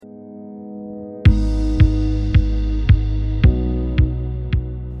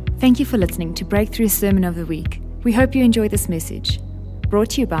Thank you for listening to Breakthrough Sermon of the Week. We hope you enjoy this message. Brought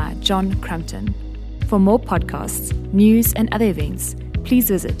to you by John Crumpton. For more podcasts, news, and other events, please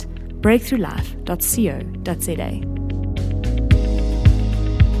visit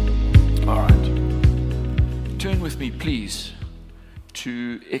breakthroughlife.co.za. All right. Turn with me, please,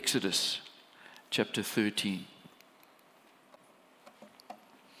 to Exodus chapter 13.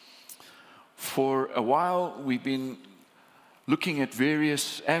 For a while, we've been looking at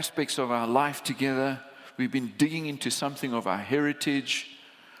various aspects of our life together. We've been digging into something of our heritage.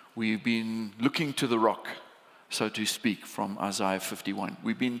 We've been looking to the rock, so to speak, from Isaiah 51.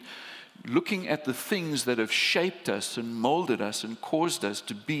 We've been looking at the things that have shaped us and molded us and caused us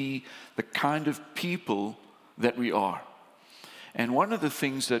to be the kind of people that we are. And one of the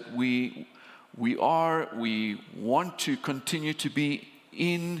things that we want to continue to be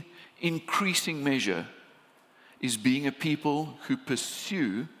in increasing measure is being a people who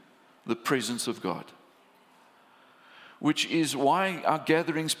pursue the presence of God. Which is why our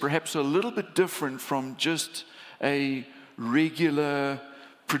gatherings perhaps are a little bit different from just a regular,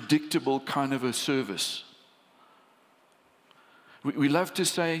 predictable kind of a service. We love to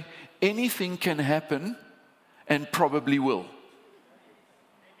say anything can happen and probably will.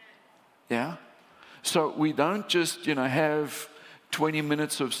 Yeah? So we don't just, have 20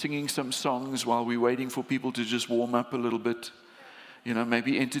 minutes of singing some songs while we're waiting for people to just warm up a little bit.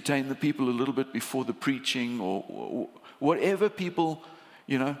 Maybe entertain the people a little bit before the preaching or whatever people,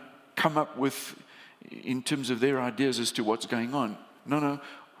 come up with in terms of their ideas as to what's going on. No.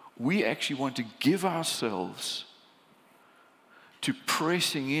 We actually want to give ourselves to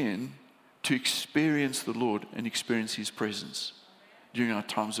pressing in to experience the Lord and experience His presence during our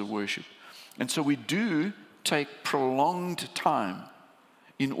times of worship. And so we do take prolonged time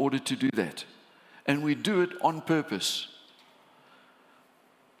in order to do that. And we do it on purpose.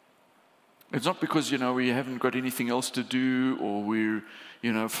 It's not because, we haven't got anything else to do or we're,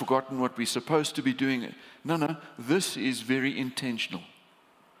 forgotten what we're supposed to be doing. No. This is very intentional.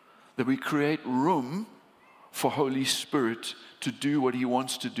 That we create room for Holy Spirit to do what He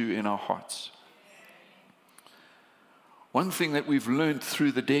wants to do in our hearts. One thing that we've learned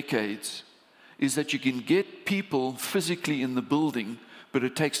through the decades is that you can get people physically in the building, but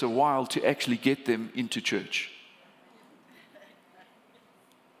it takes a while to actually get them into church.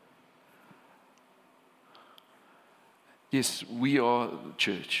 Yes, we are the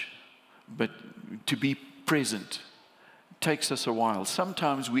church, but to be present takes us a while.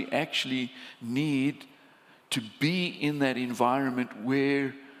 Sometimes we actually need to be in that environment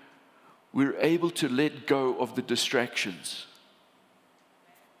where we're able to let go of the distractions.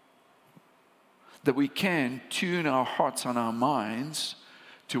 That we can tune our hearts and our minds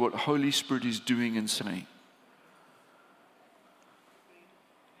to what Holy Spirit is doing and saying.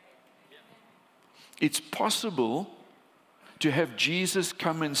 It's possible to have Jesus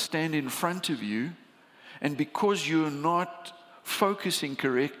come and stand in front of you, and because you're not focusing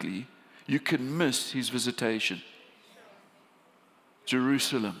correctly, you can miss His visitation.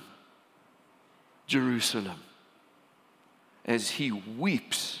 Jerusalem, Jerusalem, as He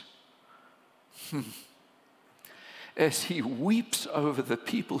weeps. As He weeps over the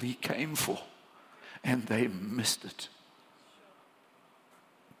people He came for, and they missed it.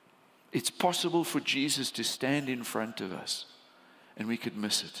 It's possible for Jesus to stand in front of us, and we could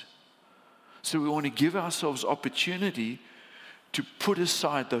miss it. So we want to give ourselves opportunity to put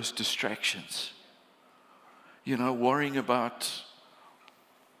aside those distractions. Worrying about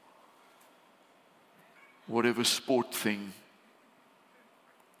whatever sport thing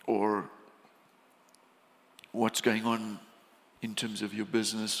or what's going on in terms of your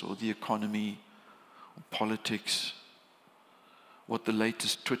business or the economy or politics, what the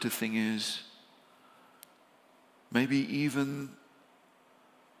latest Twitter thing is, maybe even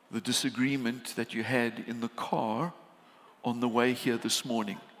the disagreement that you had in the car on the way here this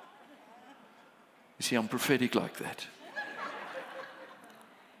morning. You see, I'm prophetic like that.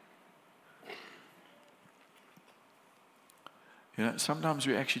 Sometimes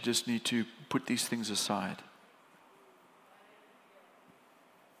we actually just need to put these things aside.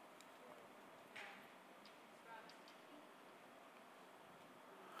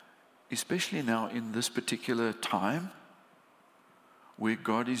 Especially now in this particular time where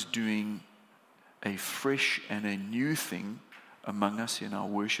God is doing a fresh and a new thing among us in our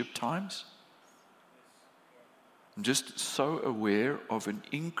worship times. I'm just so aware of an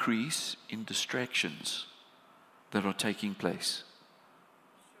increase in distractions that are taking place.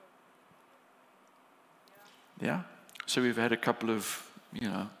 Yeah? So we've had a couple of,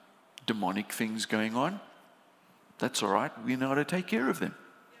 demonic things going on. That's all right. We know how to take care of them.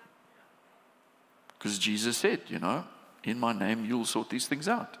 Because Jesus said, in my name, you'll sort these things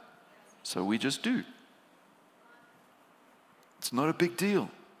out. So we just do. It's not a big deal.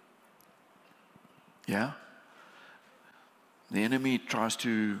 Yeah? The enemy tries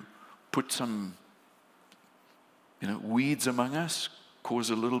to put some, weeds among us, cause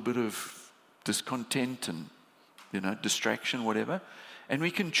a little bit of discontent and, distraction, whatever. And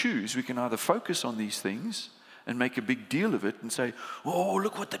we can choose. We can either focus on these things and make a big deal of it and say, oh,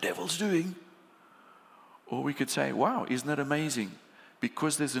 look what the devil's doing. Or we could say, wow, isn't that amazing?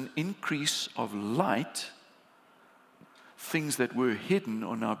 Because there's an increase of light, things that were hidden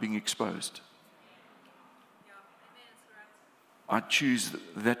are now being exposed. I choose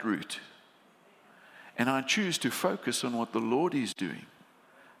that route. And I choose to focus on what the Lord is doing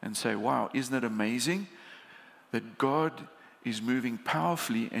and say, wow, isn't it amazing that God is moving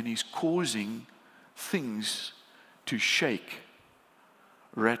powerfully and He's causing things to shake,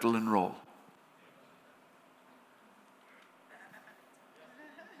 rattle, and roll.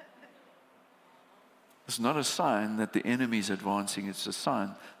 It's not a sign that the enemy is advancing. It's a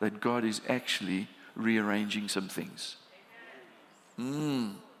sign that God is actually rearranging some things.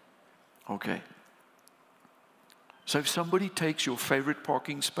 Okay. So if somebody takes your favorite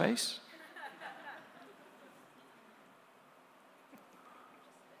parking space,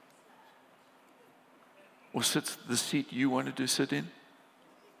 or sits the seat you wanted to sit in,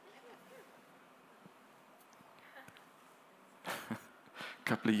 a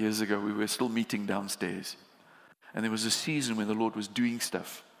couple of years ago, we were still meeting downstairs. And there was a season when the Lord was doing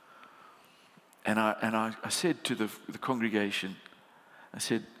stuff. And I said to the congregation, I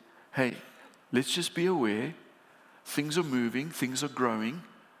said, hey, let's just be aware. Things are moving. Things are growing.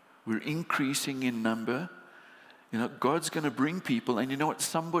 We're increasing in number. God's going to bring people. And you know what?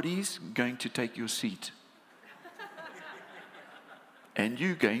 Somebody's going to take your seat. And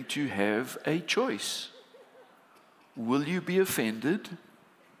you're going to have a choice. Will you be offended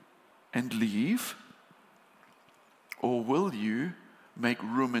and leave? Or will you make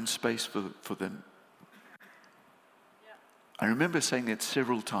room and space for them? I remember saying that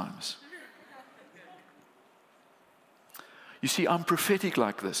several times. You see, I'm prophetic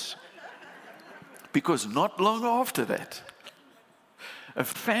like this. Because not long after that, a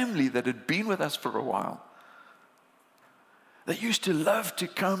family that had been with us for a while, they used to love to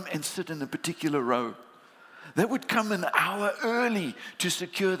come and sit in a particular row. They would come an hour early to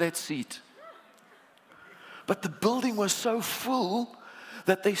secure that seat. But the building was so full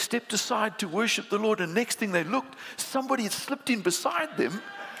that they stepped aside to worship the Lord, and next thing they looked, somebody had slipped in beside them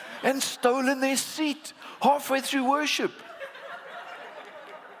and stolen their seat halfway through worship.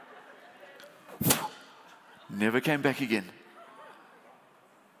 Never came back again.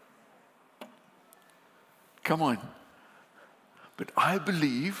 Come on. But I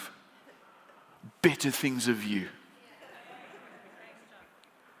believe better things of you.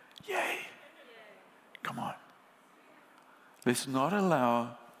 Yay. Come on. Let's not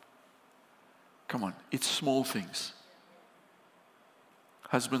allow, come on, it's small things.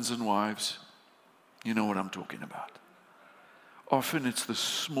 Husbands and wives, you know what I'm talking about. Often it's the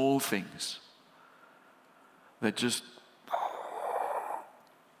small things that just,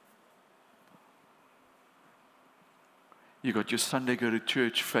 you got your Sunday go to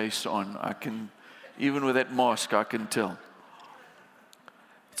church face on. I can, even with that mask, I can tell.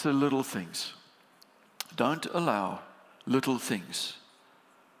 It's the little things. Don't allow little things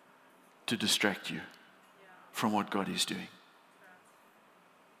to distract you from what God is doing.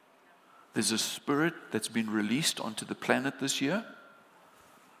 There's a spirit that's been released onto the planet this year,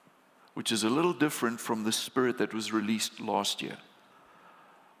 which is a little different from the spirit that was released last year.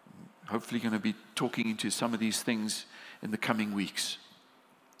 Hopefully going to be talking into some of these things in the coming weeks.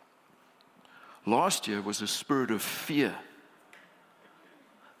 Last year was a spirit of fear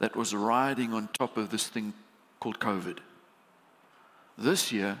that was riding on top of this thing called COVID.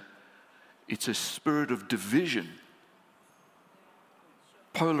 This year, it's a spirit of division,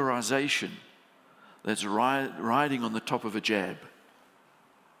 polarization, that's riding on the top of a jab.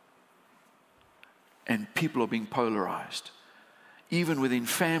 And people are being polarized. Even within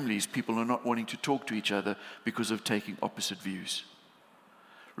families, people are not wanting to talk to each other because of taking opposite views.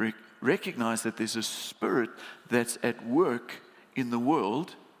 Recognize that there's a spirit that's at work in the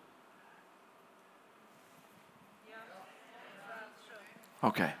world.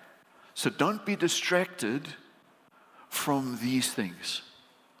 Okay. So don't be distracted from these things.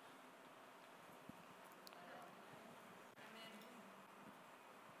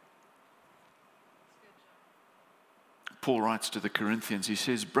 Paul writes to the Corinthians, he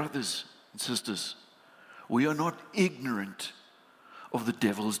says, brothers and sisters, we are not ignorant of the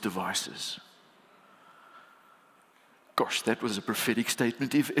devil's devices. Gosh, that was a prophetic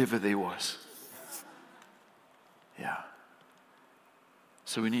statement if ever there was. Yeah.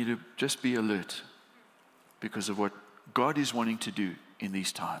 So we need to just be alert because of what God is wanting to do in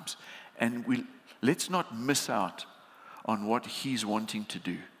these times. And let's not miss out on what He's wanting to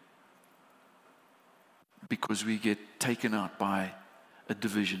do because we get taken out by a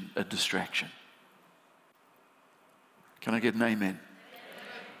division, a distraction. Can I get an amen?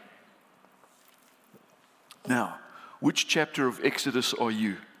 Now, which chapter of Exodus are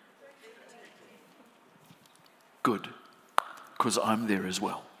you? Good, because I'm there as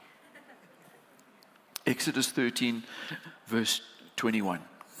well. Exodus 13, verse 21.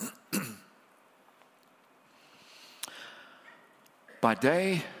 By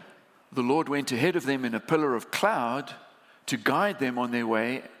day, the Lord went ahead of them in a pillar of cloud to guide them on their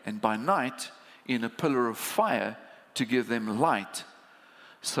way, and by night in a pillar of fire to give them light,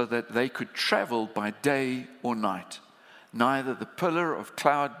 so that they could travel by day or night. Neither the pillar of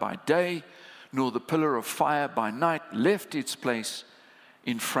cloud by day nor the pillar of fire by night left its place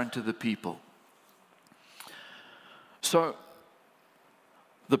in front of the people. So,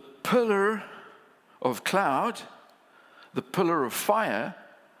 the pillar of cloud, the pillar of fire,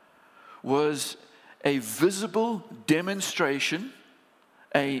 was a visible demonstration,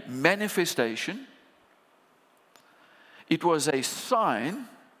 a manifestation. It was a sign.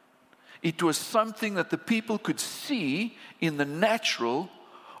 It was something that the people could see in the natural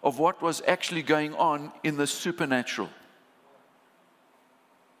of what was actually going on in the supernatural.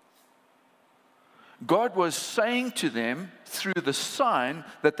 God was saying to them through the sign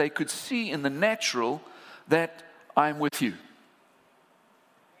that they could see in the natural that I'm with you.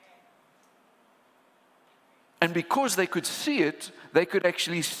 And because they could see it, they could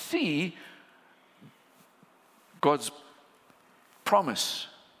actually see God's promise,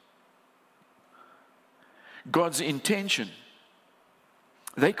 God's intention.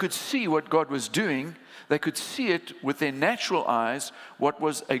 They could see what God was doing. They could see it with their natural eyes, what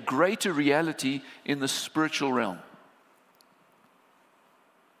was a greater reality in the spiritual realm.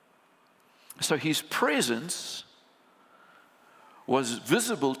 So His presence was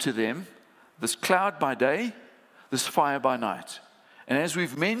visible to them, this cloud by day, this fire by night. And as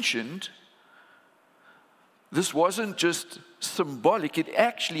we've mentioned, this wasn't just symbolic, it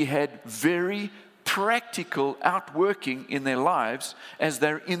actually had very practical outworking in their lives as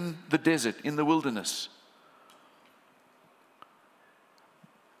they're in the desert, in the wilderness.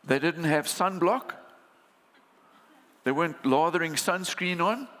 They didn't have sunblock. They weren't lathering sunscreen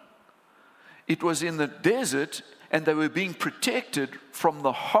on. It was in the desert, and they were being protected from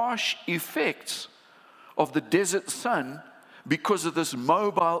the harsh effects of the desert sun because of this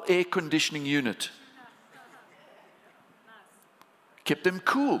mobile air conditioning unit. Kept them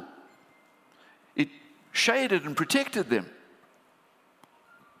cool. It shaded and protected them.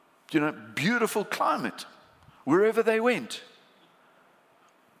 Beautiful climate wherever they went.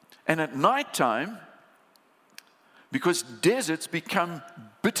 And at nighttime, because deserts become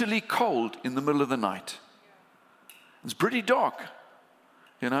bitterly cold in the middle of the night. It's pretty dark,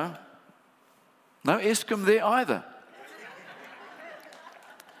 No Eskom there either.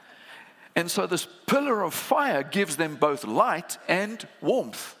 And so this pillar of fire gives them both light and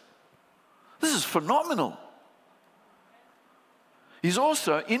warmth. This is phenomenal. He's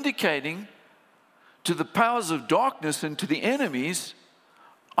also indicating to the powers of darkness and to the enemies,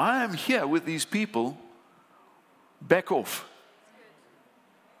 I am here with these people, back off.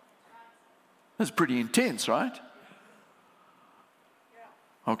 That's pretty intense, right?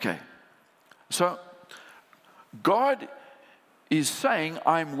 Okay. So, God is saying,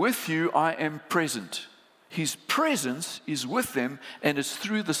 I'm with you, I am present. His presence is with them, and it's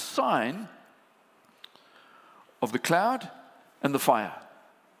through the sign of the cloud and the fire.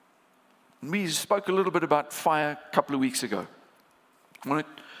 We spoke a little bit about fire a couple of weeks ago. I want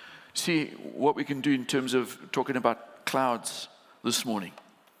to see what we can do in terms of talking about clouds this morning.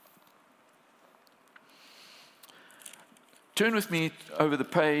 Turn with me over the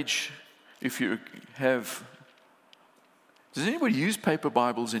page if you have. Does anybody use paper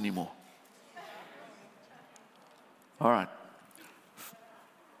Bibles anymore? All right.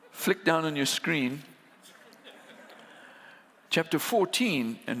 Flick down on your screen. Chapter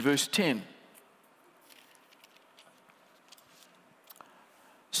 14 and verse 10.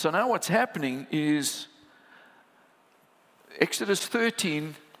 So now what's happening is Exodus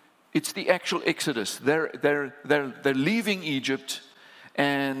 13, it's the actual Exodus. They're leaving Egypt,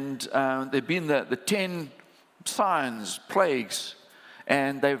 and they've been the 10 signs, plagues,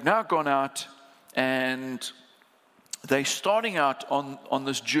 and they've now gone out, and they're starting out on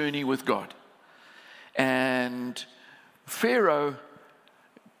this journey with God. And Pharaoh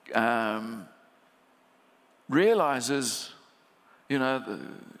realizes,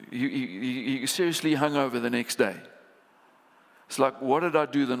 he seriously hung over the next day. It's like, what did I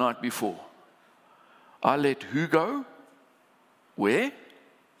do the night before? I let who go? Where?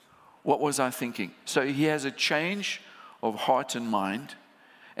 What was I thinking? So he has a change of heart and mind,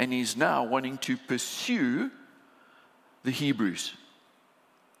 and he's now wanting to pursue the Hebrews.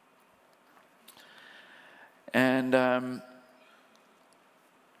 And the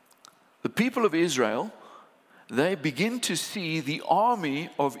people of Israel, they begin to see the army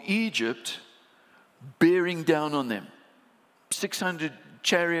of Egypt bearing down on them. 600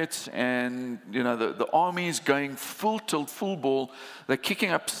 chariots, and the army is going full tilt, full ball. They're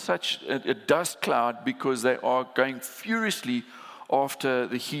kicking up such a dust cloud because they are going furiously after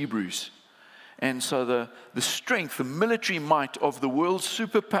the Hebrews. And so the strength, the military might of the world's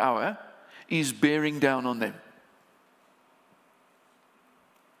superpower is bearing down on them.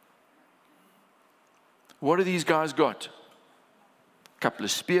 What do these guys got? A couple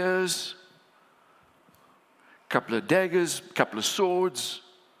of spears, a couple of daggers, a couple of swords.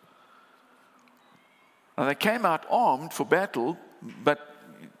 Now they came out armed for battle, but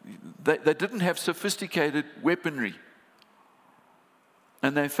they didn't have sophisticated weaponry.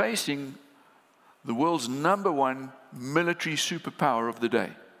 And they're facing the world's number one military superpower of the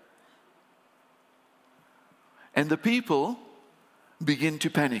day. And the people begin to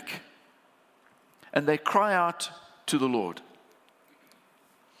panic. And they cry out to the Lord.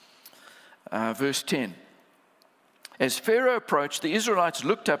 Verse 10. As Pharaoh approached, the Israelites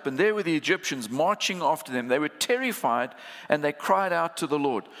looked up, and there were the Egyptians marching after them. They were terrified, and they cried out to the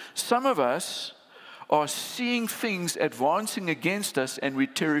Lord. Some of us are seeing things advancing against us, and we're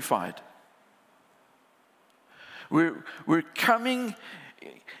terrified. We're coming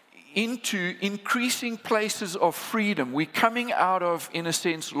into increasing places of freedom. We're coming out of, in a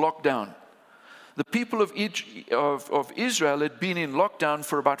sense, lockdown. The people of Israel had been in lockdown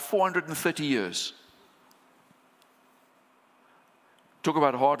for about 430 years. Talk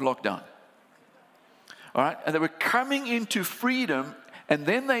about a hard lockdown. All right? And they were coming into freedom, and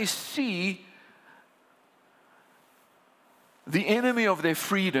then they see the enemy of their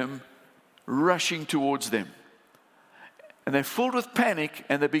freedom rushing towards them. And they're filled with panic,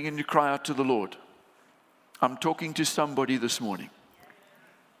 and they begin to cry out to the Lord. I'm talking to somebody this morning.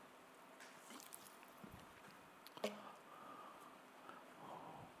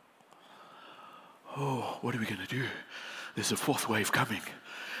 Oh, what are we going to do? There's a fourth wave coming.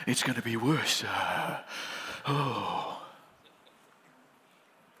 It's going to be worse.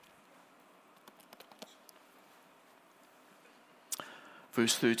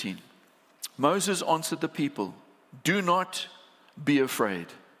 Verse 13. Moses answered the people, "Do not be afraid."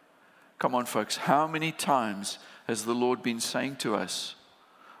 Come on, folks. How many times has the Lord been saying to us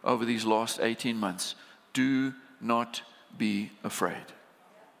over these last 18 months, do not be afraid?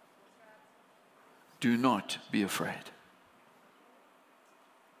 Do not be afraid.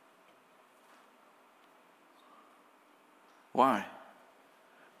 Why?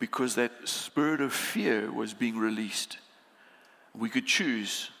 Because that spirit of fear was being released. We could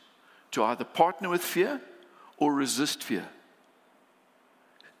choose to either partner with fear or resist fear.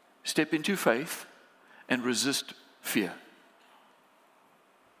 Step into faith and resist fear.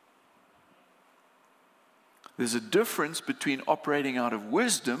 There's a difference between operating out of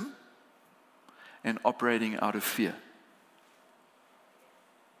wisdom and operating out of fear.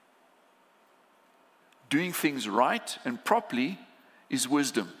 Doing things right and properly is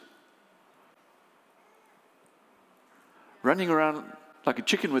wisdom. Running around like a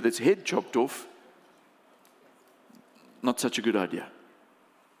chicken with its head chopped off, not such a good idea.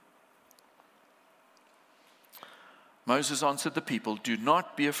 Moses answered the people, "Do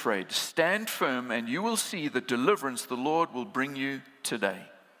not be afraid. Stand firm, and you will see the deliverance the Lord will bring you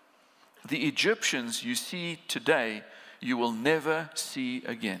today. The Egyptians you see today, you will never see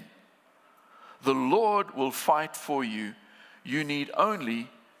again. The Lord will fight for you. You need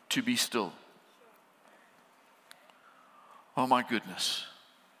only to be still." Oh my goodness.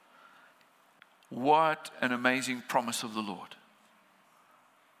 What an amazing promise of the Lord.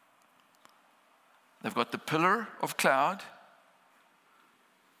 They've got the pillar of cloud.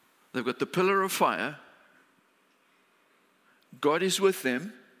 They've got the pillar of fire. God is with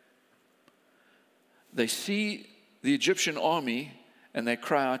them. They see the Egyptian army and they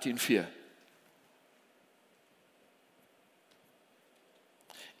cry out in fear.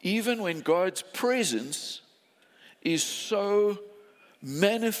 Even when God's presence is so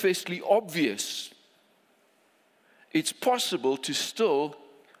manifestly obvious, it's possible to still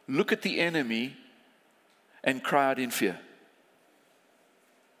look at the enemy and cry out in fear.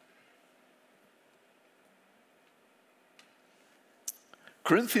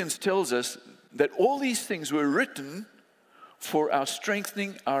 Corinthians tells us that all these things were written for our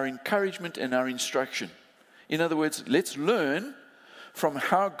strengthening, our encouragement, and our instruction. In other words, let's learn from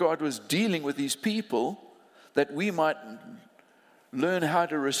how God was dealing with these people that we might learn how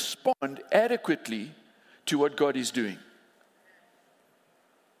to respond adequately to what God is doing.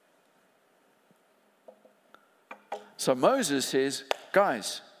 So Moses says,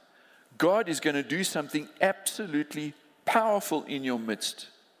 guys, God is going to do something absolutely powerful in your midst.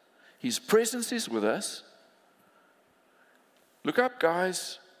 His presence is with us. Look up,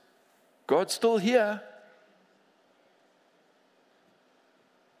 guys. God's still here.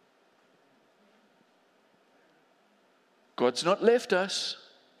 God's not left us.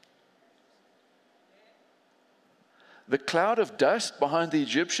 The cloud of dust behind the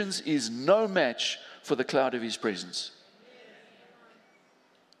Egyptians is no match for the cloud of His presence.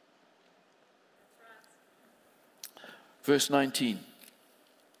 Verse 19.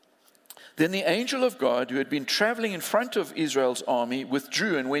 Then the angel of God, who had been traveling in front of Israel's army,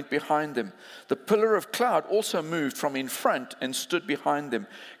 withdrew and went behind them. The pillar of cloud also moved from in front and stood behind them,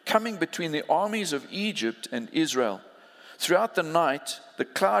 coming between the armies of Egypt and Israel. Throughout the night, the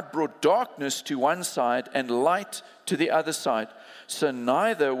cloud brought darkness to one side and light to the other side, so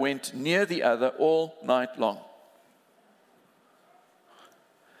neither went near the other all night long.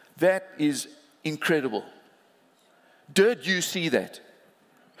 That is incredible. Did you see that?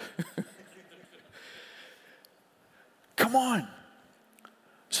 Come on.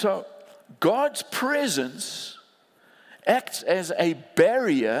 So God's presence acts as a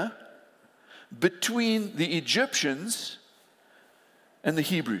barrier between the Egyptians and the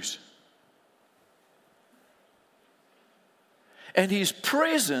Hebrews. And His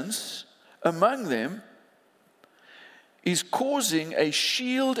presence among them is causing a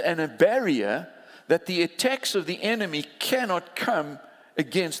shield and a barrier that the attacks of the enemy cannot come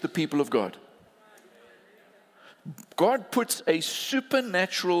against the people of God. God puts a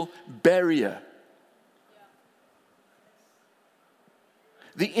supernatural barrier.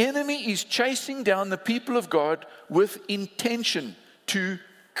 The enemy is chasing down the people of God with intention to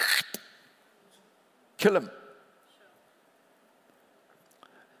kill them.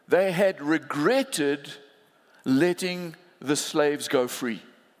 They had regretted letting the slaves go free.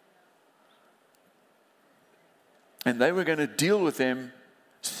 And they were going to deal with them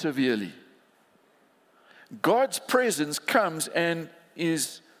severely. God's presence comes and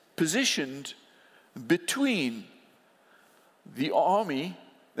is positioned between the army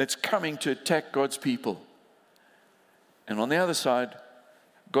that's coming to attack God's people. And on the other side,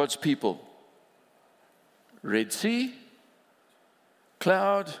 God's people. Red Sea,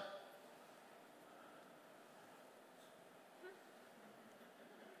 cloud,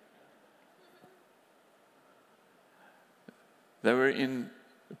 they were in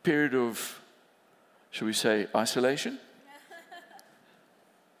a period of, shall we say, isolation.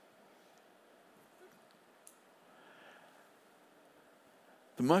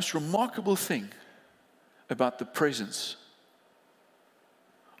 The most remarkable thing about the presence,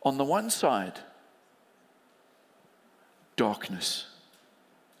 on the one side, darkness.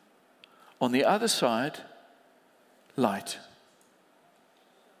 On the other side, light.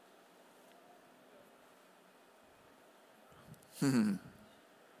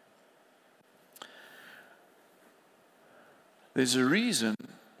 There's a reason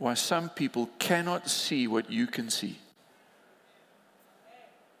why some people cannot see what you can see.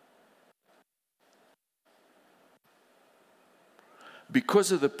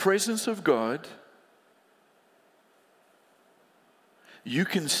 Because of the presence of God, you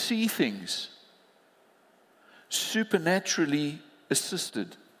can see things supernaturally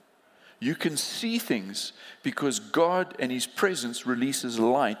assisted. You can see things because God and His presence releases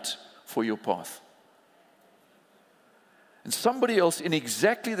light for your path. And somebody else in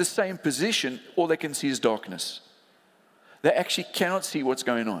exactly the same position, all they can see is darkness. They actually cannot see what's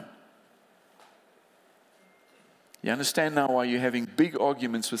going on. You understand now why you're having big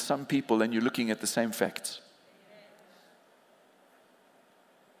arguments with some people and you're looking at the same facts.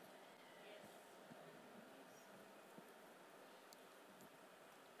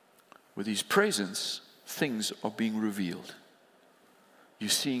 With His presence, things are being revealed. You're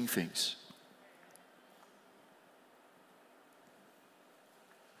seeing things.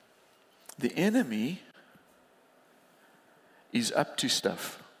 The enemy is up to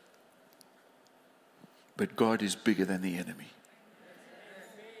stuff. But God is bigger than the enemy.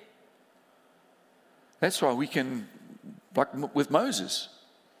 That's why we can, like with Moses,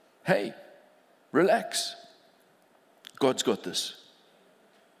 hey, relax. God's got this.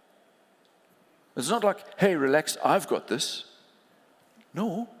 It's not like, hey, relax, I've got this.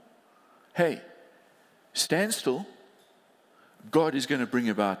 No. Hey, stand still. God is going to bring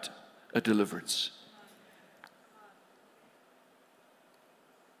about a deliverance.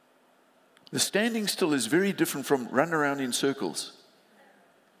 The standing still is very different from run around in circles.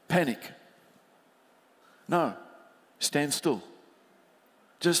 Panic. No. Stand still.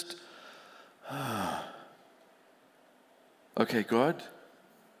 Just, okay, God,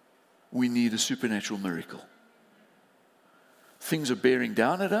 we need a supernatural miracle. Things are bearing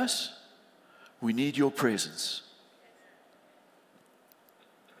down at us. We need your presence.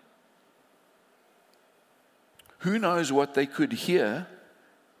 Who knows what they could hear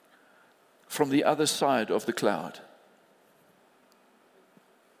from the other side of the cloud?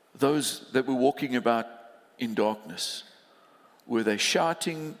 Those that were walking about in darkness. Were they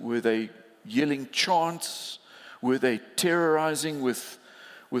shouting? Were they yelling chants? Were they terrorizing with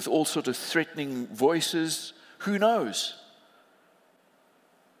all sort of threatening voices? Who knows?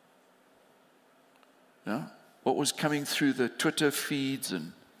 No? What was coming through the Twitter feeds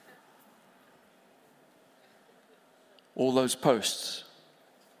and all those posts?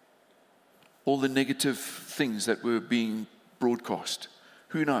 All the negative things that were being broadcast.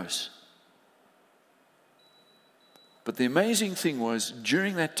 Who knows? But the amazing thing was,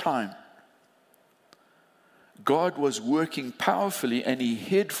 during that time, God was working powerfully, and He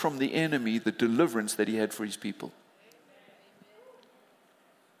hid from the enemy the deliverance that He had for His people.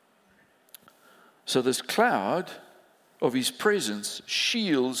 So this cloud of His presence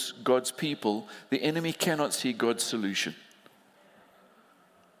shields God's people. The enemy cannot see God's solution.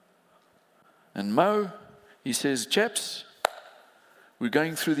 And Mo, he says, chaps, we're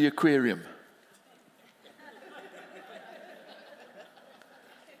going through the aquarium.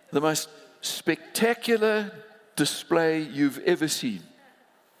 The most spectacular display you've ever seen.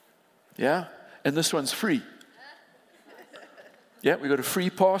 Yeah? And this one's free. Yeah, we got a free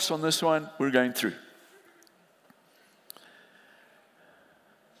pass on this one. We're going through.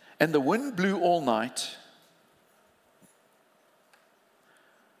 And the wind blew all night.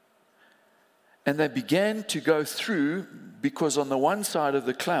 And they began to go through, because on the one side of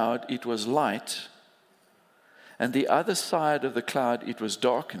the cloud it was light, and the other side of the cloud it was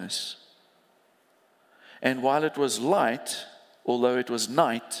darkness. And while it was light, although it was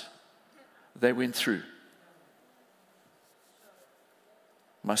night, they went through.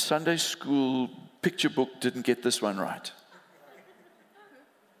 My Sunday school picture book didn't get this one right.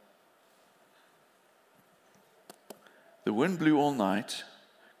 The wind blew all night,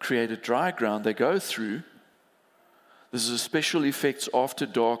 created dry ground. They go through. This is a special effects after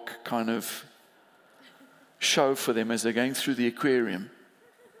dark kind of show for them as they're going through the aquarium.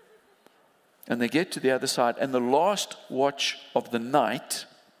 And they get to the other side. And the last watch of the night,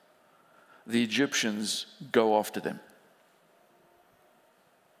 the Egyptians go after them.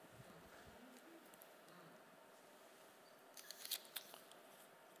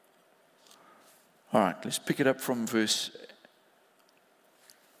 All right, let's pick it up from verse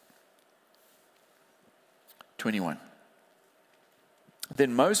 21.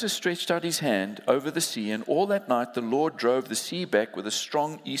 Then Moses stretched out his hand over the sea, and all that night the Lord drove the sea back with a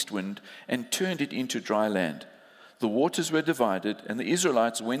strong east wind and turned it into dry land. The waters were divided, and the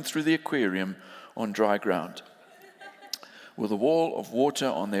Israelites went through the aquarium on dry ground, with a wall of water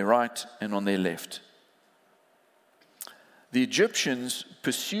on their right and on their left. The Egyptians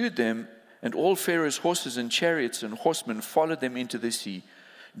pursued them, and all Pharaoh's horses and chariots and horsemen followed them into the sea.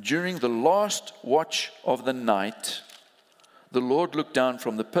 During the last watch of the night, the Lord looked down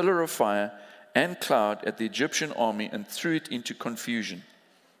from the pillar of fire and cloud at the Egyptian army and threw it into confusion.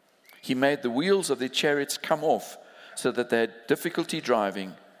 He made the wheels of their chariots come off so that they had difficulty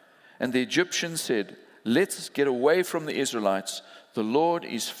driving. And the Egyptians said, "Let's get away from the Israelites. The Lord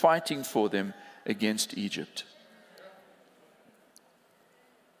is fighting for them against Egypt."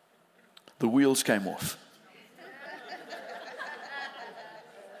 The wheels came off.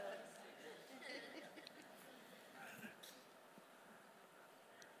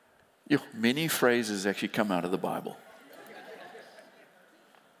 Many phrases actually come out of the Bible.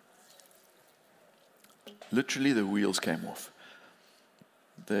 Literally, the wheels came off.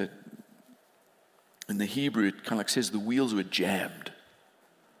 In the Hebrew, it kind of like says the wheels were jammed.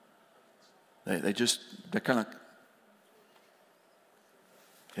 They kind of,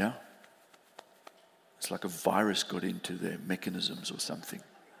 yeah. It's like a virus got into their mechanisms or something.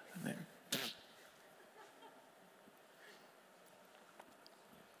 And then,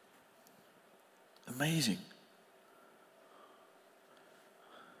 amazing.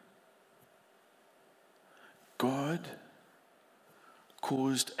 God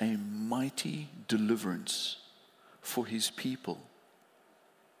caused a mighty deliverance for his people.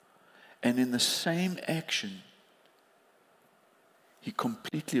 And in the same action, he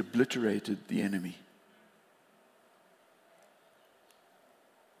completely obliterated the enemy.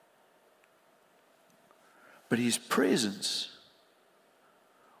 But his presence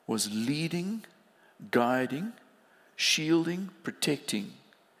was leading, guiding, shielding, protecting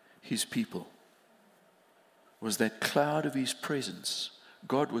his people. It was that cloud of his presence.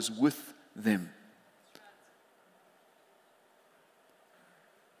 God was with them.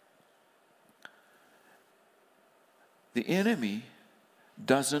 The enemy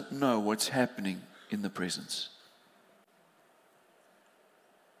doesn't know what's happening in the presence.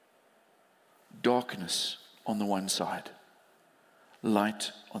 Darkness on the one side,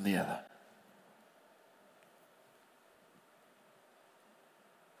 light on the other.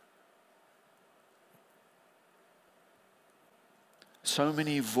 So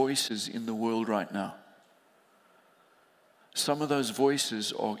many voices in the world right now. Some of those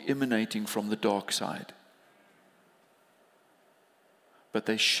voices are emanating from the dark side. But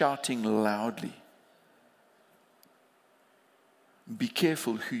they're shouting loudly. Be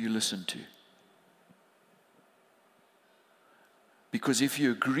careful who you listen to. Because if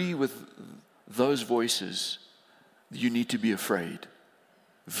you agree with those voices, you need to be afraid.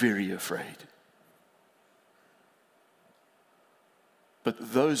 Very afraid.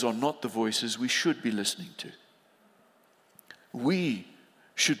 But those are not the voices we should be listening to. We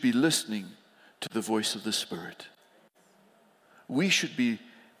should be listening to the voice of the Spirit. We should be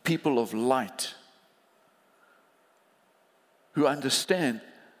people of light who understand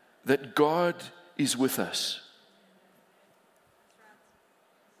that God is with us.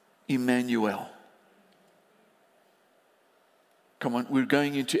 Emmanuel. Come on, we're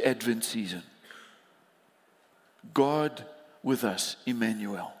going into Advent season. God with us,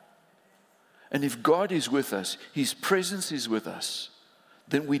 Emmanuel. And if God is with us, His presence is with us,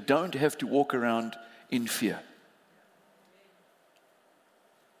 then we don't have to walk around in fear.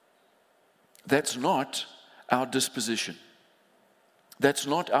 That's not our disposition. That's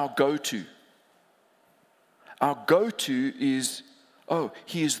not our go-to. Our go-to is, oh,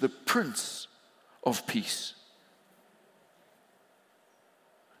 He is the Prince of Peace.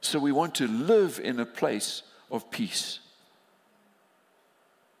 So we want to live in a place of peace.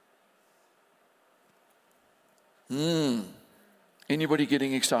 Anybody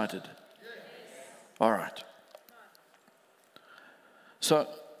getting excited? Yes. All right. So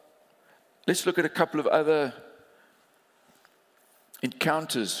let's look at a couple of other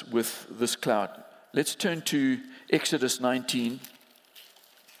encounters with this cloud. Let's turn to Exodus 19.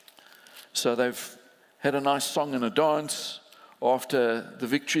 So they've had a nice song and a dance after the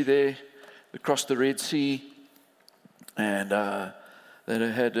victory there across the Red Sea, and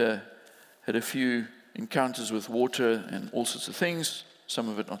they had a few encounters with water and all sorts of things, some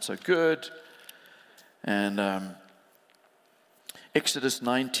of it not so good. And Exodus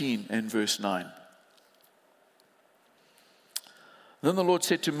 19 and verse 9. Then the Lord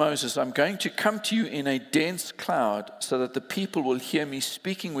said to Moses, I'm going to come to you in a dense cloud so that the people will hear me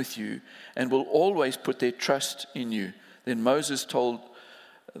speaking with you and will always put their trust in you. Then Moses told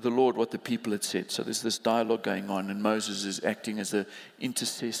the Lord what the people had said. So there's this dialogue going on, and Moses is acting as the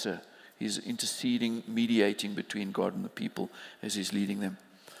intercessor. He's interceding, mediating between God and the people as he's leading them.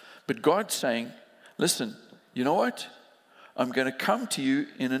 But God's saying, listen, you know what? I'm going to come to you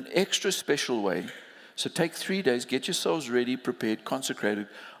in an extra special way. So take 3 days, get yourselves ready, prepared, consecrated.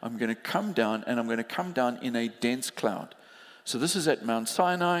 I'm going to come down, and I'm going to come down in a dense cloud. So this is at Mount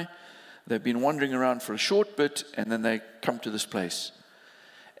Sinai. They've been wandering around for a short bit, and then they come to this place.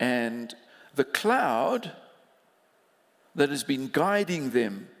 And the cloud that has been guiding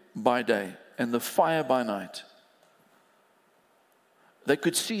them by day and the fire by night, they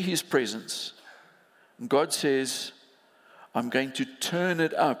could see His presence. And God says, I'm going to turn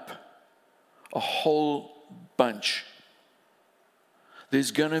it up a whole bunch.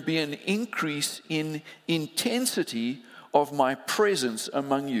 There's going to be an increase in intensity of my presence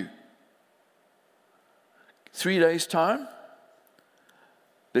among you. 3 days' time,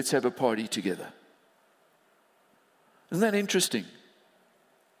 let's have a party together. Isn't that interesting?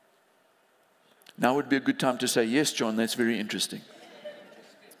 Now would be a good time to say, yes, John, that's very interesting.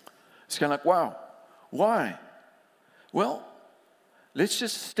 It's kind of like, wow, why? Well, let's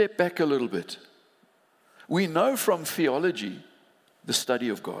just step back a little bit. We know from theology, the study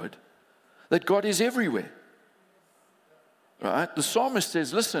of God, that God is everywhere. Right? The psalmist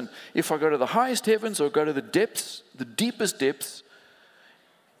says, listen, if I go to the highest heavens or go to the depths, the deepest depths,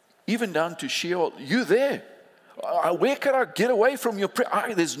 even down to Sheol, you're there. Where can I get away from your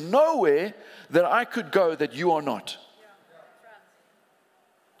presence? There's nowhere that I could go that you are not.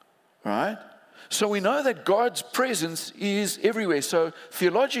 Right? So we know that God's presence is everywhere. So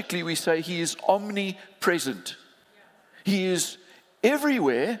theologically we say He is omnipresent. He is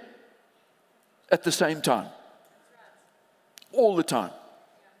everywhere at the same time. All the time.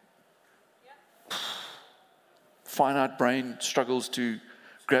 Finite brain struggles to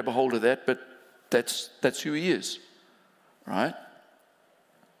grab a hold of that, but that's who He is. Right?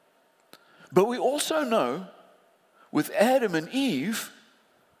 But we also know with Adam and Eve,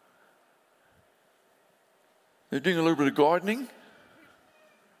 they're doing a little bit of gardening,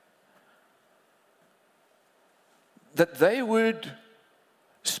 that they would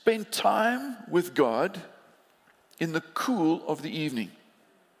spend time with God in the cool of the evening.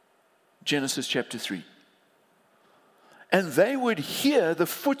 Genesis chapter 3. And they would hear the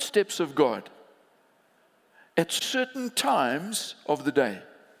footsteps of God at certain times of the day.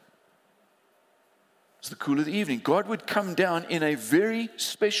 It's the cool of the evening. God would come down in a very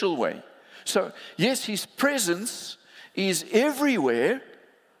special way. So, yes, His presence is everywhere,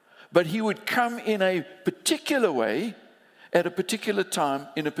 but He would come in a particular way, at a particular time,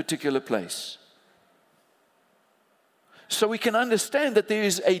 in a particular place. So we can understand that there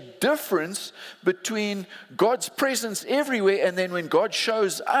is a difference between God's presence everywhere, and then when God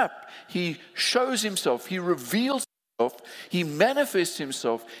shows up, He shows Himself, He reveals Himself, He manifests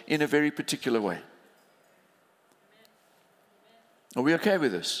Himself in a very particular way. Are we okay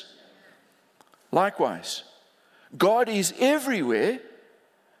with this? Likewise, God is everywhere,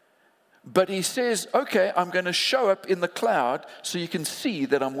 but He says, okay, I'm going to show up in the cloud so you can see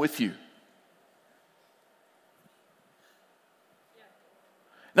that I'm with you.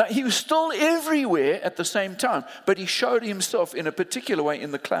 Now, He was still everywhere at the same time, but He showed Himself in a particular way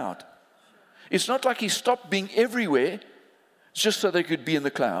in the cloud. It's not like He stopped being everywhere just so they could be in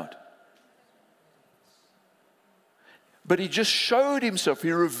the cloud. But He just showed Himself,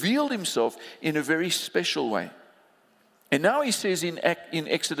 He revealed Himself in a very special way. And now He says in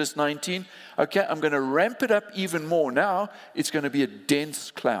Exodus 19, okay, I'm going to ramp it up even more. Now it's going to be a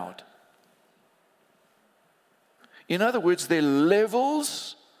dense cloud. In other words, there are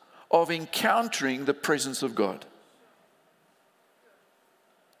levels of encountering the presence of God.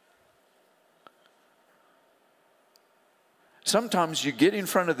 Sometimes you get in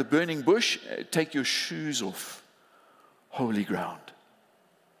front of the burning bush, take your shoes off. Holy ground.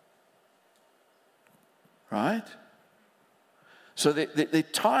 Right? So there are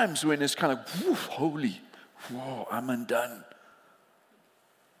times when it's kind of, woof, holy, whoa, I'm undone.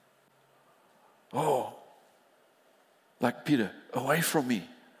 Oh, like Peter, away from me.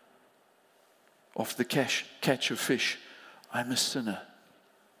 Off the catch of fish. I'm a sinner.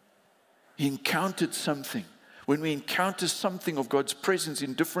 He encountered something. When we encounter something of God's presence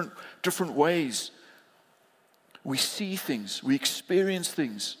in different ways, we see things, we experience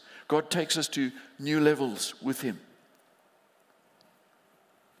things. God takes us to new levels with Him.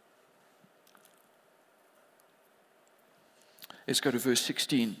 Let's go to verse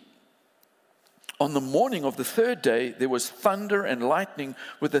 16. On the morning of the third day, there was thunder and lightning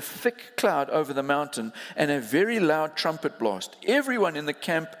with a thick cloud over the mountain and a very loud trumpet blast. Everyone in the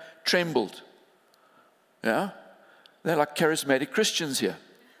camp trembled. Yeah? They're like charismatic Christians here.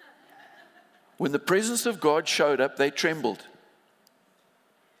 When the presence of God showed up, they trembled.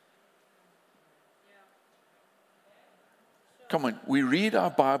 Come on, we read our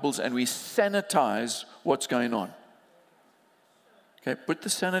Bibles and we sanitize what's going on. Okay, put the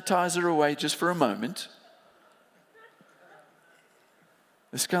sanitizer away just for a moment.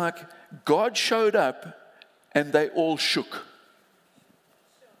 It's kind of like God showed up and they all shook.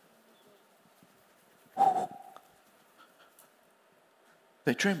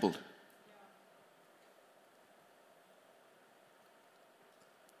 They trembled.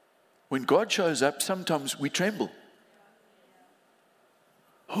 When God shows up, sometimes we tremble.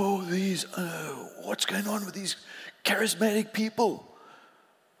 Oh, what's going on with these charismatic people?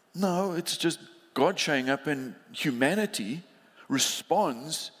 No, it's just God showing up, and humanity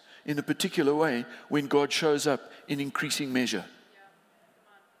responds in a particular way when God shows up in increasing measure.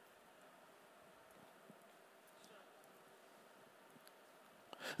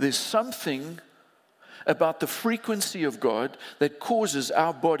 There's something about the frequency of God that causes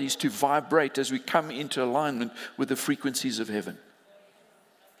our bodies to vibrate as we come into alignment with the frequencies of heaven.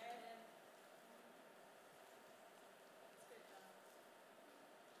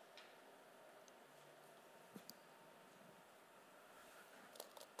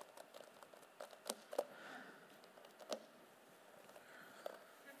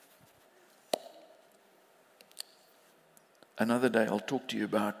 Another day I'll talk to you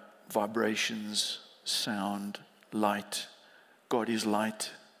about vibrations, sound, light. God is light.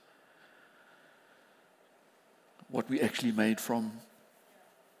 What we actually made from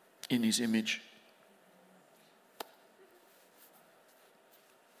in His image.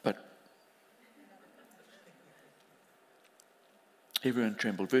 But everyone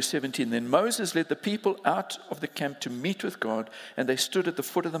trembled. Verse 17, then Moses led the people out of the camp to meet with God, and they stood at the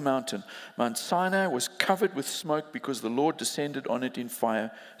foot of the mountain. Mount Sinai was covered with smoke because the Lord descended on it in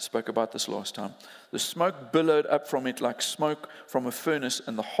fire. Spoke about this last time. The smoke billowed up from it like smoke from a furnace,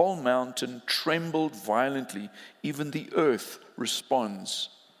 and the whole mountain trembled violently. Even the earth responds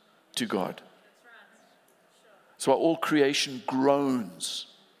to God. So all creation groans.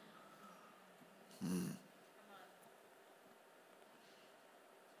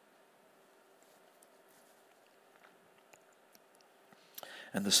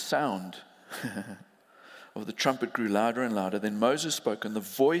 And the sound of the trumpet grew louder and louder. Then Moses spoke, and the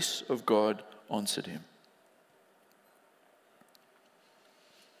voice of God answered him.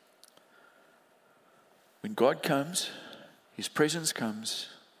 When God comes, His presence comes,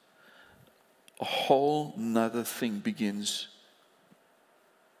 a whole nother thing begins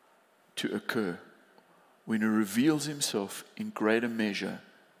to occur when He reveals Himself in greater measure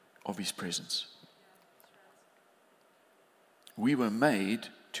of His presence. We were made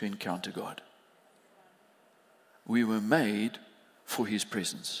to encounter God. We were made for His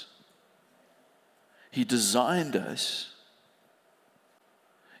presence. He designed us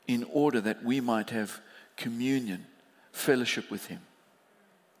in order that we might have communion, fellowship with Him.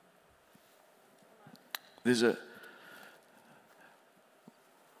 Let's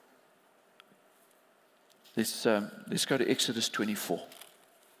go to Exodus 24,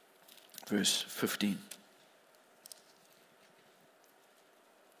 verse 15.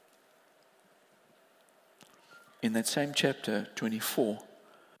 In that same chapter 24,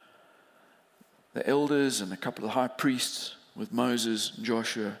 the elders and a couple of high priests with Moses and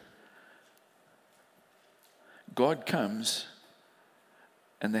Joshua, God comes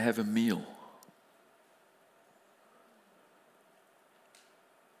and they have a meal.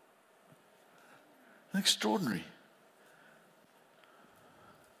 Extraordinary.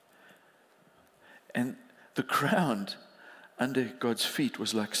 And the ground under God's feet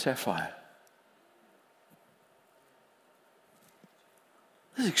was like sapphire.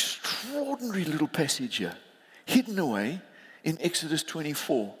 This extraordinary little passage here, hidden away in Exodus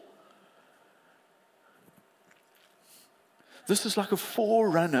 24. This is like a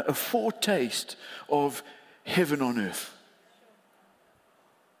forerunner, a foretaste of heaven on earth.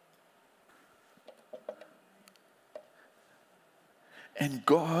 And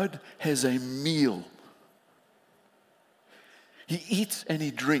God has a meal. He eats and He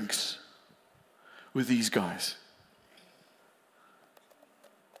drinks with these guys.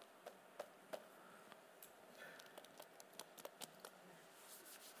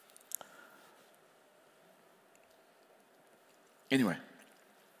 Anyway,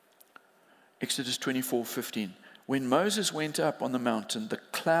 Exodus 24:15. When Moses went up on the mountain, the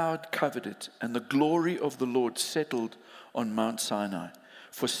cloud covered it, and the glory of the Lord settled on Mount Sinai.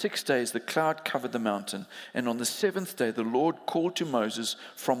 For 6 days the cloud covered the mountain, and on the 7th day the Lord called to Moses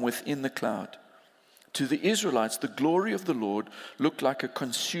from within the cloud. To the Israelites, the glory of the Lord looked like a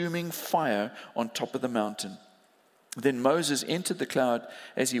consuming fire on top of the mountain. Then Moses entered the cloud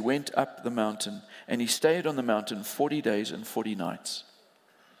as he went up the mountain, and he stayed on the mountain 40 days and 40 nights.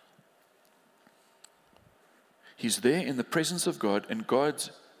 He's there in the presence of God, and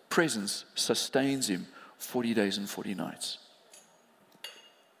God's presence sustains him 40 days and 40 nights.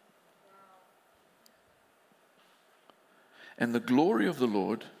 And the glory of the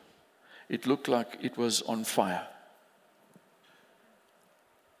Lord, it looked like it was on fire.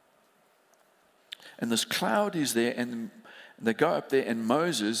 And this cloud is there, and they go up there, and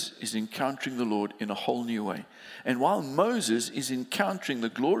Moses is encountering the Lord in a whole new way. And while Moses is encountering the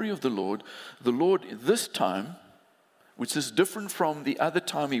glory of the Lord this time, which is different from the other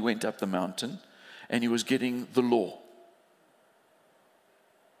time he went up the mountain, and he was getting the law.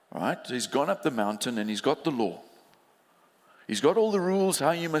 All right? So he's gone up the mountain, and he's got the law. He's got all the rules,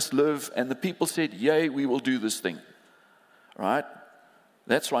 how you must live, and the people said, yay, we will do this thing. All right?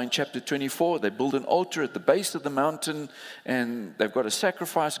 That's why in chapter 24, they build an altar at the base of the mountain, and they've got a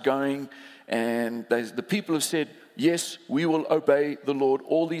sacrifice going, and the people have said, yes, we will obey the Lord.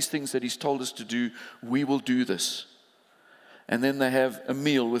 All these things that He's told us to do, we will do this. And then they have a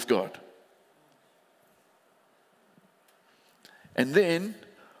meal with God. And then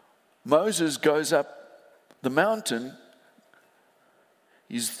Moses goes up the mountain.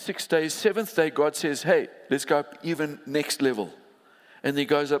 He's 6 days. Seventh day, God says, hey, let's go up even next level. And he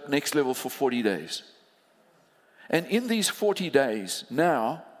goes up next level for 40 days. And in these 40 days,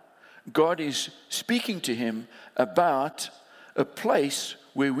 now, God is speaking to him about a place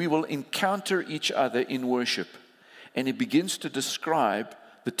where we will encounter each other in worship. And he begins to describe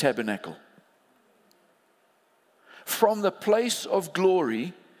the tabernacle. From the place of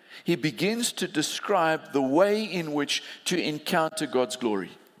glory, he begins to describe the way in which to encounter God's glory.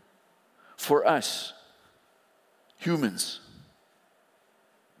 For us, humans,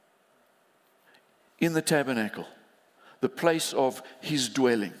 in the tabernacle, the place of his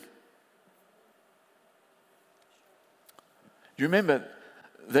dwelling. You remember,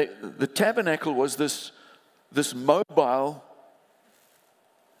 the tabernacle was this mobile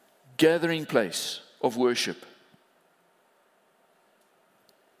gathering place of worship.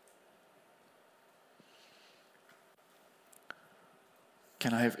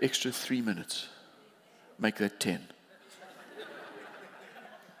 Can I have extra 3 minutes? Make that 10.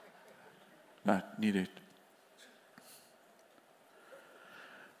 No, need it.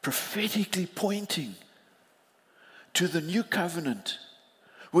 Prophetically pointing to the new covenant,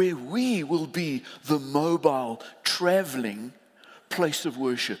 where we will be the mobile, traveling place of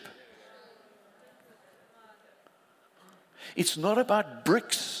worship. It's not about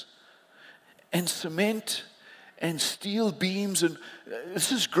bricks and cement and steel beams, and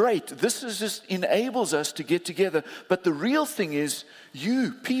this is great. This is just enables us to get together. But the real thing is,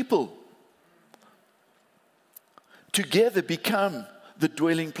 you people together become the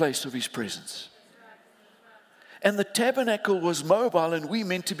dwelling place of his presence. And the tabernacle was mobile, and we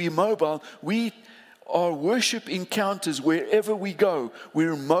meant to be mobile. We are worship encounters wherever we go.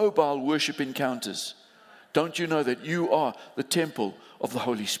 We're mobile worship encounters. Don't you know that you are the temple of the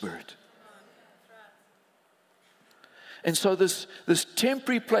Holy Spirit? And so this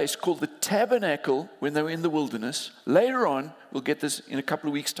temporary place called the tabernacle, when they were in the wilderness, later on, we'll get this in a couple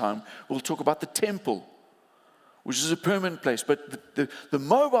of weeks' time, we'll talk about the temple, which is a permanent place. But the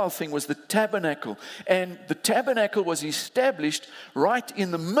mobile thing was the tabernacle. And the tabernacle was established right in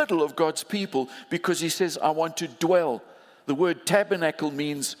the middle of God's people, because he says, I want to dwell. The word tabernacle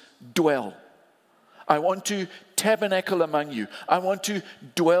means dwell. I want to tabernacle among you. I want to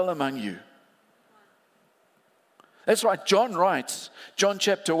dwell among you. That's right. John writes, John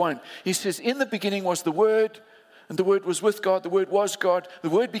chapter 1, he says, in the beginning was the Word, and the Word was with God, the Word was God, the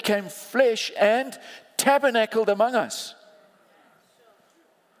Word became flesh and tabernacled among us.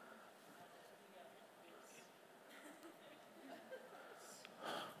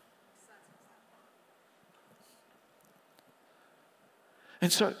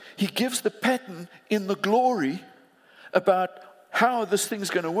 And so he gives the pattern in the glory about how this thing's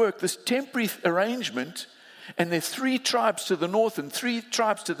going to work, this temporary arrangement. And there are 3 tribes to the north, and 3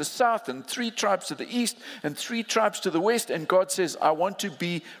 tribes to the south, and 3 tribes to the east, and 3 tribes to the west. And God says, I want to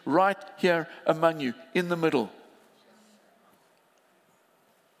be right here among you, in the middle.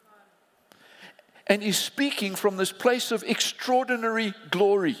 And he's speaking from this place of extraordinary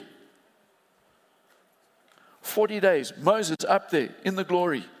glory. 40 days, Moses up there in the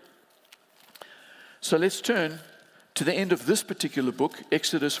glory. So let's turn to the end of this particular book,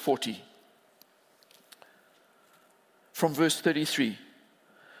 Exodus 40. From verse 33.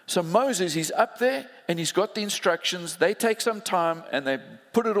 So Moses, he's up there and he's got the instructions. They take some time and they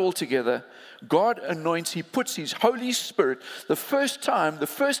put it all together. God anoints, he puts his Holy Spirit. The first time, the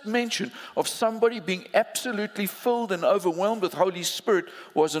first mention of somebody being absolutely filled and overwhelmed with Holy Spirit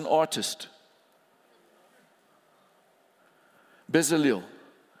was an artist. Bezalel,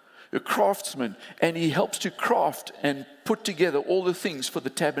 a craftsman, and he helps to craft and put together all the things for the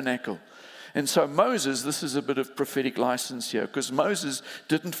tabernacle. And so Moses, this is a bit of prophetic license here, because Moses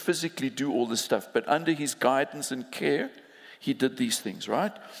didn't physically do all this stuff, but under his guidance and care, he did these things,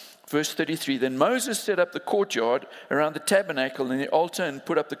 right? Verse 33, then Moses set up the courtyard around the tabernacle and the altar and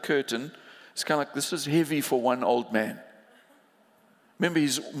put up the curtain. It's kind of like, this is heavy for one old man. Remember,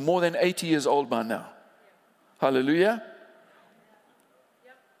 he's more than 80 years old by now. Hallelujah.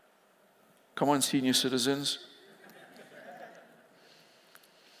 Come on, senior citizens.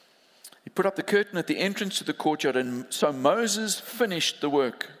 He put up the curtain at the entrance to the courtyard, and so Moses finished the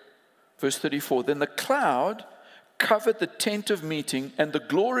work. Verse 34, then the cloud covered the tent of meeting, and the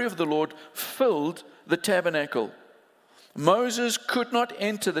glory of the Lord filled the tabernacle. Moses could not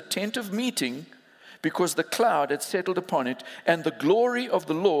enter the tent of meeting because the cloud had settled upon it, and the glory of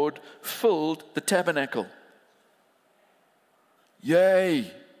the Lord filled the tabernacle.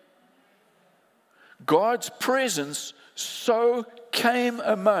 Yay! God's presence so came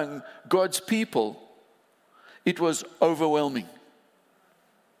among God's people, it was overwhelming.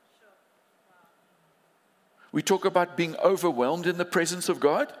 We talk about being overwhelmed in the presence of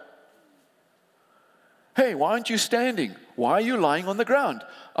God. Hey, why aren't you standing? Why are you lying on the ground?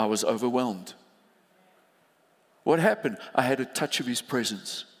 I was overwhelmed. What happened? I had a touch of His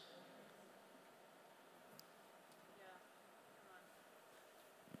presence.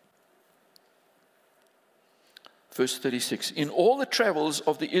 Verse 36, in all the travels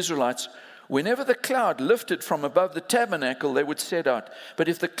of the Israelites, whenever the cloud lifted from above the tabernacle, they would set out. But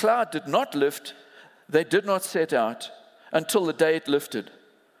if the cloud did not lift, they did not set out until the day it lifted.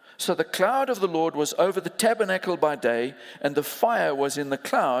 So the cloud of the Lord was over the tabernacle by day, and the fire was in the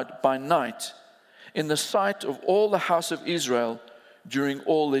cloud by night, in the sight of all the house of Israel during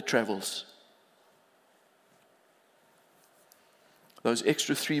all their travels. Those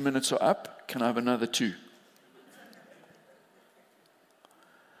extra 3 minutes are up. Can I have another 2?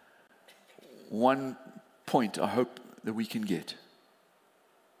 One point I hope that we can get.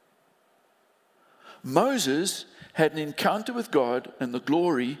 Moses had an encounter with God and the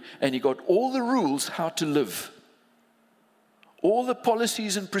glory, and he got all the rules how to live. All the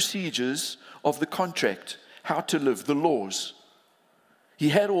policies and procedures of the contract, how to live, the laws. He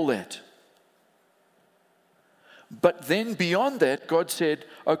had all that. But then beyond that, God said,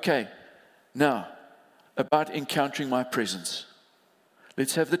 okay, now, about encountering my presence.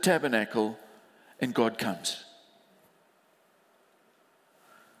 Let's have the tabernacle, and God comes.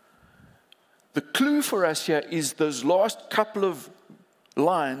 The clue for us here is those last couple of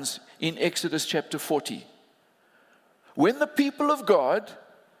lines in Exodus chapter 40. When the people of God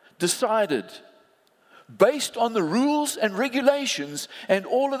decided, based on the rules and regulations and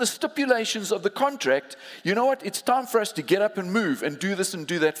all of the stipulations of the contract, you know what? It's time for us to get up and move and do this and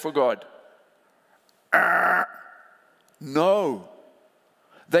do that for God. No.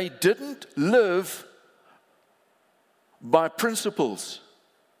 They didn't live by principles.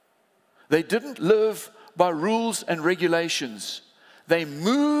 They didn't live by rules and regulations. They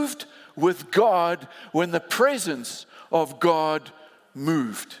moved with God when the presence of God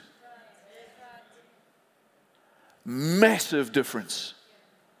moved. Massive difference.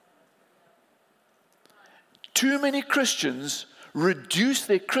 Too many Christians reduce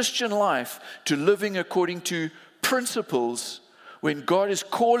their Christian life to living according to principles when God is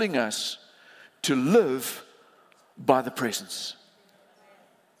calling us to live by the presence.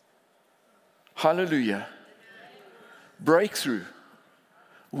 Hallelujah. Breakthrough.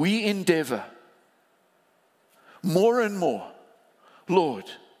 We endeavor more and more, Lord,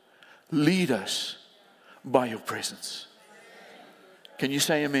 lead us by your presence. Can you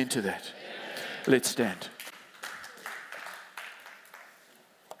say amen to that? Let's stand.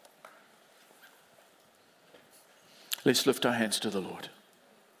 Let's lift our hands to the Lord.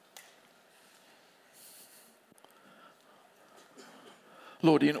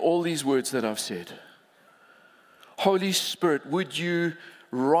 Lord, in all these words that I've said, Holy Spirit, would you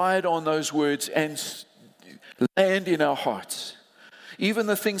ride on those words and land in our hearts? Even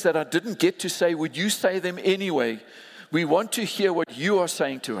the things that I didn't get to say, would you say them anyway? We want to hear what you are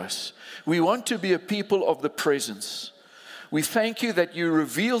saying to us. We want to be a people of the presence. We thank you that you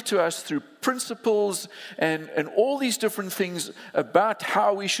reveal to us through principles and all these different things about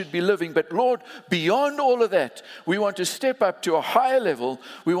how we should be living. But Lord, beyond all of that, we want to step up to a higher level.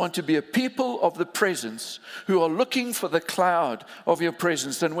 We want to be a people of the presence who are looking for the cloud of your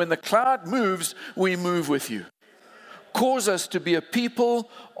presence. And when the cloud moves, we move with you. Cause us to be a people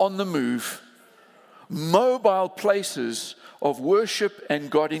on the move, mobile places of worship and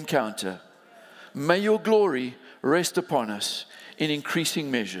God encounter. May your glory rest upon us in increasing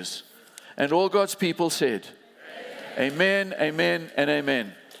measures. And all God's people said, amen, amen, and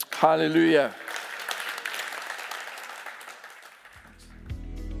amen. Hallelujah.